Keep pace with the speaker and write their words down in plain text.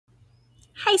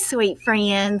Hey, sweet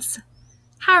friends.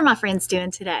 How are my friends doing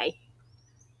today?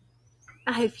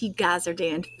 I hope you guys are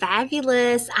doing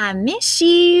fabulous. I miss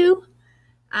you.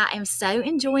 I am so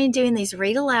enjoying doing these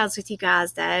read alouds with you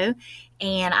guys, though,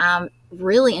 and I'm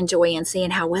really enjoying seeing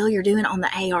how well you're doing on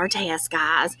the AR test,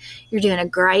 guys. You're doing a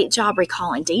great job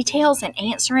recalling details and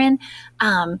answering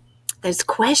those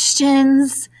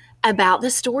questions about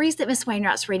the stories that Miss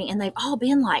Wainwright's reading, and they've all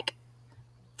been like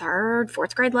third,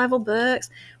 fourth grade level books.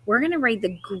 We're going to read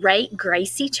The Great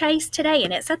Gracie Chase today,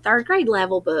 and it's a third grade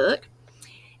level book.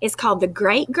 It's called The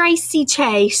Great Gracie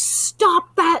Chase.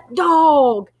 Stop that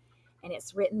dog! And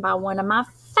it's written by one of my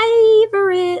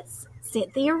favorites,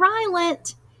 Cynthia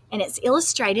Rylant, and it's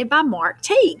illustrated by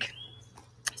Teague.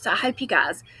 So I hope you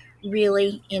guys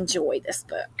really enjoy this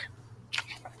book.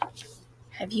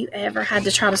 Have you ever had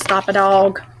to try to stop a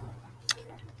dog?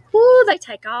 Ooh, they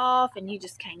take off and you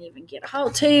just can't even get a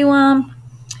hold to them.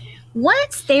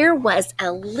 Once there was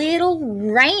a little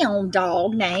round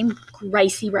dog named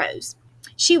Gracie Rose.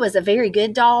 She was a very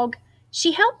good dog.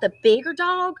 She helped the bigger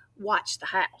dog watch the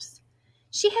house.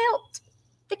 She helped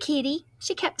the kitty.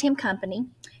 She kept him company.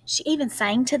 She even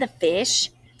sang to the fish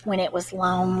when it was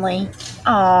lonely.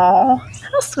 Aw,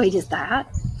 how sweet is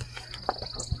that?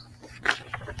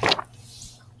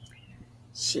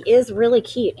 She is really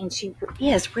cute, and she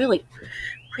is really,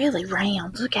 really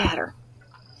round. Look at her.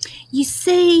 You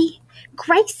see,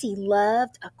 Gracie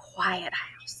loved a quiet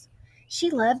house. She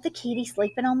loved the kitty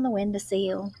sleeping on the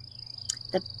windowsill,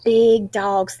 the big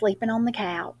dog sleeping on the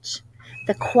couch,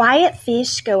 the quiet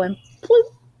fish going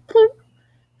ploop, ploop.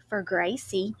 For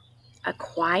Gracie, a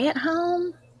quiet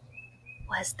home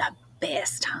was the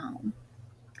best home.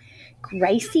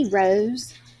 Gracie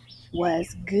Rose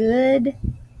was good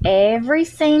every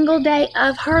single day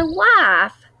of her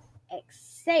life,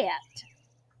 except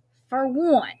for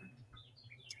one.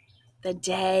 The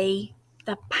day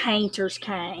the painters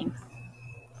came.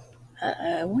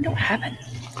 I wonder what happened.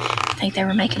 I think they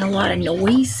were making a lot of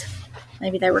noise.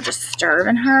 Maybe they were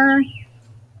disturbing her.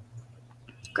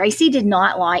 Gracie did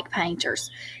not like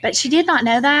painters, but she did not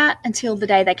know that until the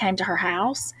day they came to her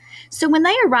house. So when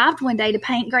they arrived one day to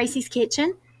paint Gracie's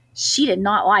kitchen, she did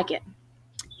not like it.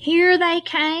 Here they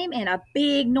came in a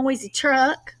big noisy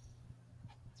truck.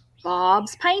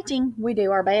 Bob's painting. We do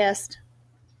our best.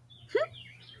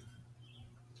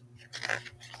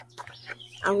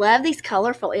 I love these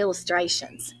colorful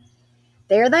illustrations.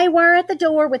 There they were at the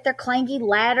door with their clangy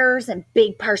ladders and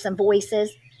big person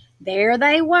voices. There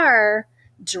they were,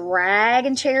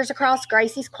 dragging chairs across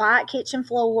Gracie's quiet kitchen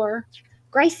floor.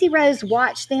 Gracie Rose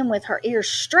watched them with her ears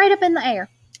straight up in the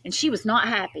air, and she was not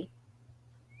happy.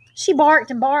 She barked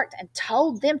and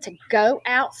told them to go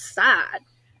outside.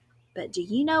 But do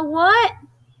you know what?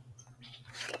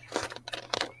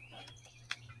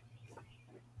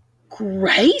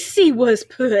 Gracie was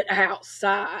put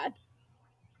outside.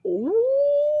 Ooh.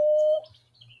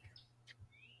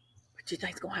 What do you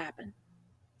think's going to happen?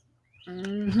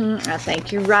 I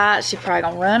think you're right. She's probably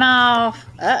going to run off.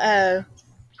 Uh-oh.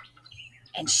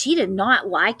 And she did not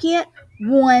like it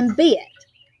one bit.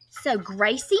 So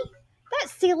Gracie, that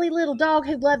silly little dog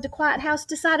who loved a quiet house,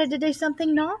 decided to do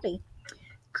something naughty.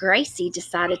 Gracie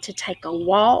decided to take a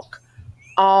walk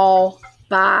all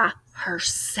by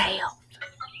herself.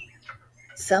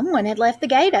 Someone had left the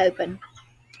gate open.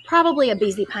 Probably a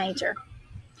busy painter.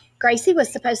 Gracie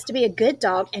was supposed to be a good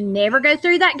dog and never go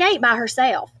through that gate by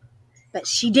herself. But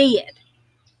she did.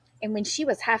 And when she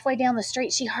was halfway down the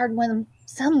street, she heard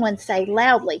someone say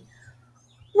loudly,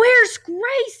 "Where's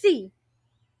Gracie?"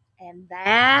 And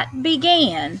that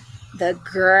began the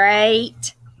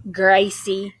Great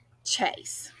Gracie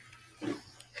Chase.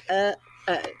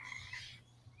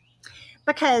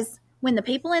 Because when the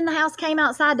people in the house came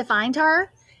outside to find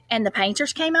her, and the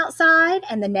painters came outside,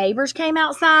 and the neighbors came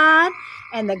outside,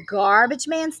 and the garbage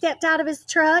man stepped out of his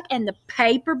truck, and the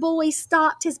paper boy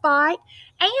stopped his bike,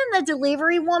 and the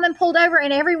delivery woman pulled over,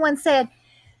 and everyone said,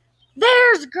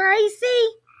 "There's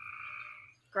Gracie!"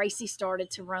 Gracie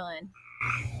started to run.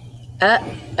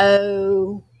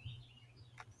 Uh-oh.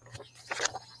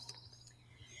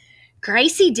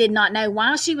 Gracie did not know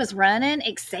why she was running,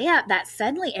 except that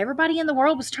suddenly everybody in the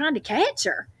world was trying to catch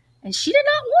her, and she did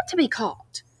not want to be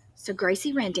caught. So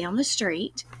Gracie ran down the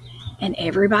street, and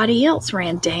everybody else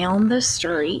ran down the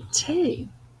street too.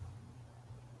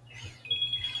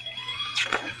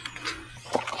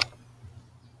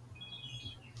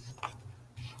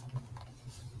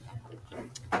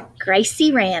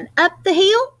 Gracie ran up the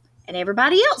hill, and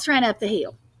everybody else ran up the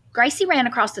hill. Gracie ran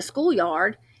across the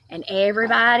schoolyard, and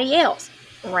everybody else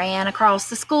ran across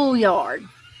the schoolyard.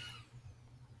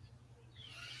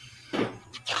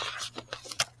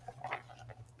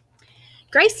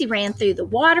 Gracie ran through the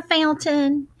water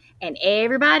fountain, and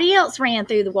everybody else ran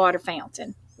through the water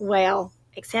fountain. Well,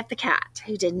 except the cat,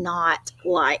 who did not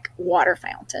like water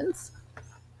fountains.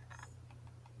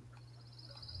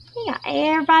 Yeah,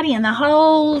 everybody in the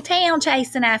whole town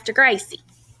chasing after Gracie.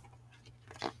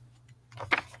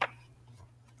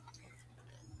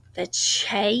 The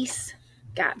chase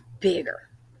got bigger.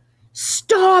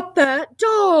 "Stop that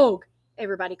dog!"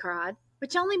 everybody cried,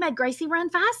 which only made Gracie run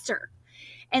faster.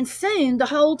 And soon the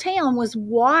whole town was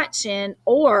watching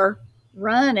or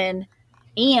running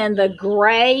in the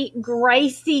great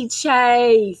Gracie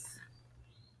chase.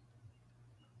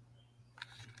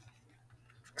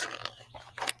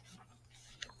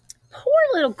 Poor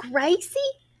little Gracie.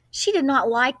 She did not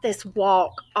like this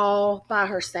walk all by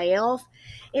herself.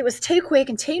 It was too quick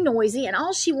and too noisy, and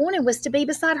all she wanted was to be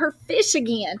beside her fish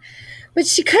again. But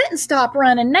she couldn't stop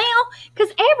running now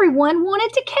because everyone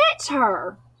wanted to catch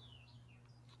her.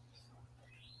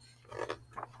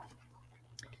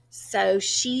 So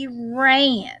she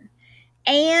ran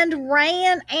and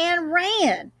ran and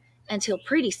ran until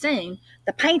pretty soon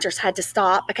the painters had to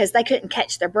stop because they couldn't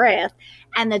catch their breath,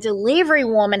 and the delivery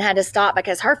woman had to stop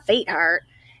because her feet hurt,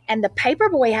 and the paper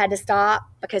boy had to stop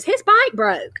because his bike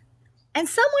broke, and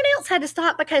someone else had to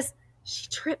stop because she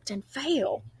tripped and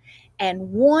fell.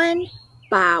 And one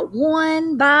by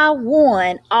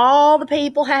one, all the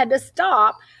people had to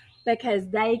stop because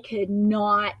they could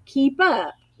not keep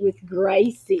up with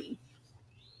Gracie.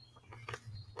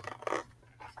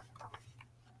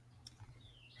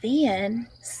 Then,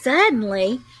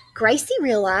 suddenly, Gracie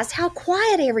realized how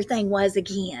quiet everything was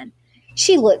again.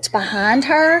 She looked behind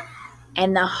her,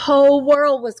 and the whole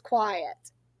world was quiet.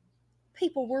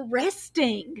 People were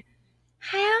resting.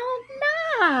 How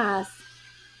nice,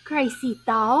 Gracie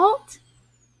thought.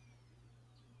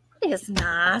 It is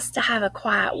nice to have a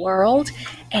quiet world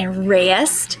and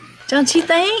rest, don't you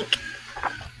think?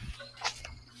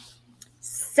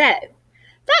 So,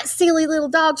 that silly little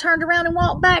dog turned around and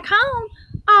walked back home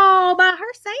all by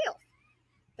herself.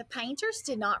 The painters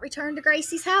did not return to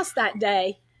Gracie's house that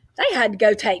day. They had to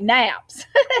go take naps.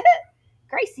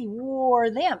 Gracie wore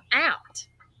them out.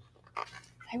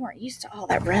 They weren't used to all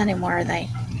that running, were they?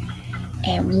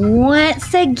 And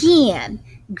once again,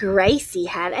 Gracie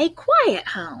had a quiet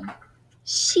home.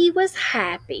 She was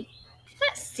happy.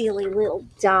 That silly little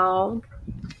dog.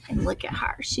 And look at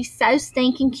her. She's so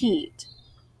stinking cute.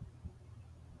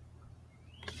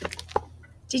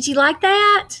 Did you like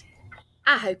that?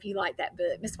 I hope you like that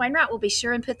book. Miss Wainwright will be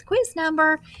sure and put the quiz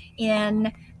number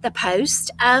in the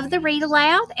post of the Read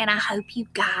Aloud, and I hope you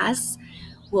guys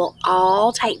will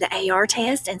all take the AR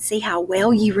test and see how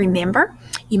well you remember.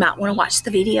 You might want to watch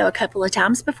the video a couple of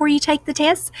times before you take the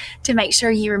test to make sure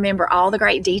you remember all the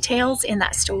great details in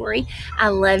that story. I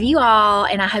love you all,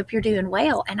 and I hope you're doing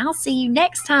well, and I'll see you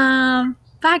next time.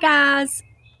 Bye, guys.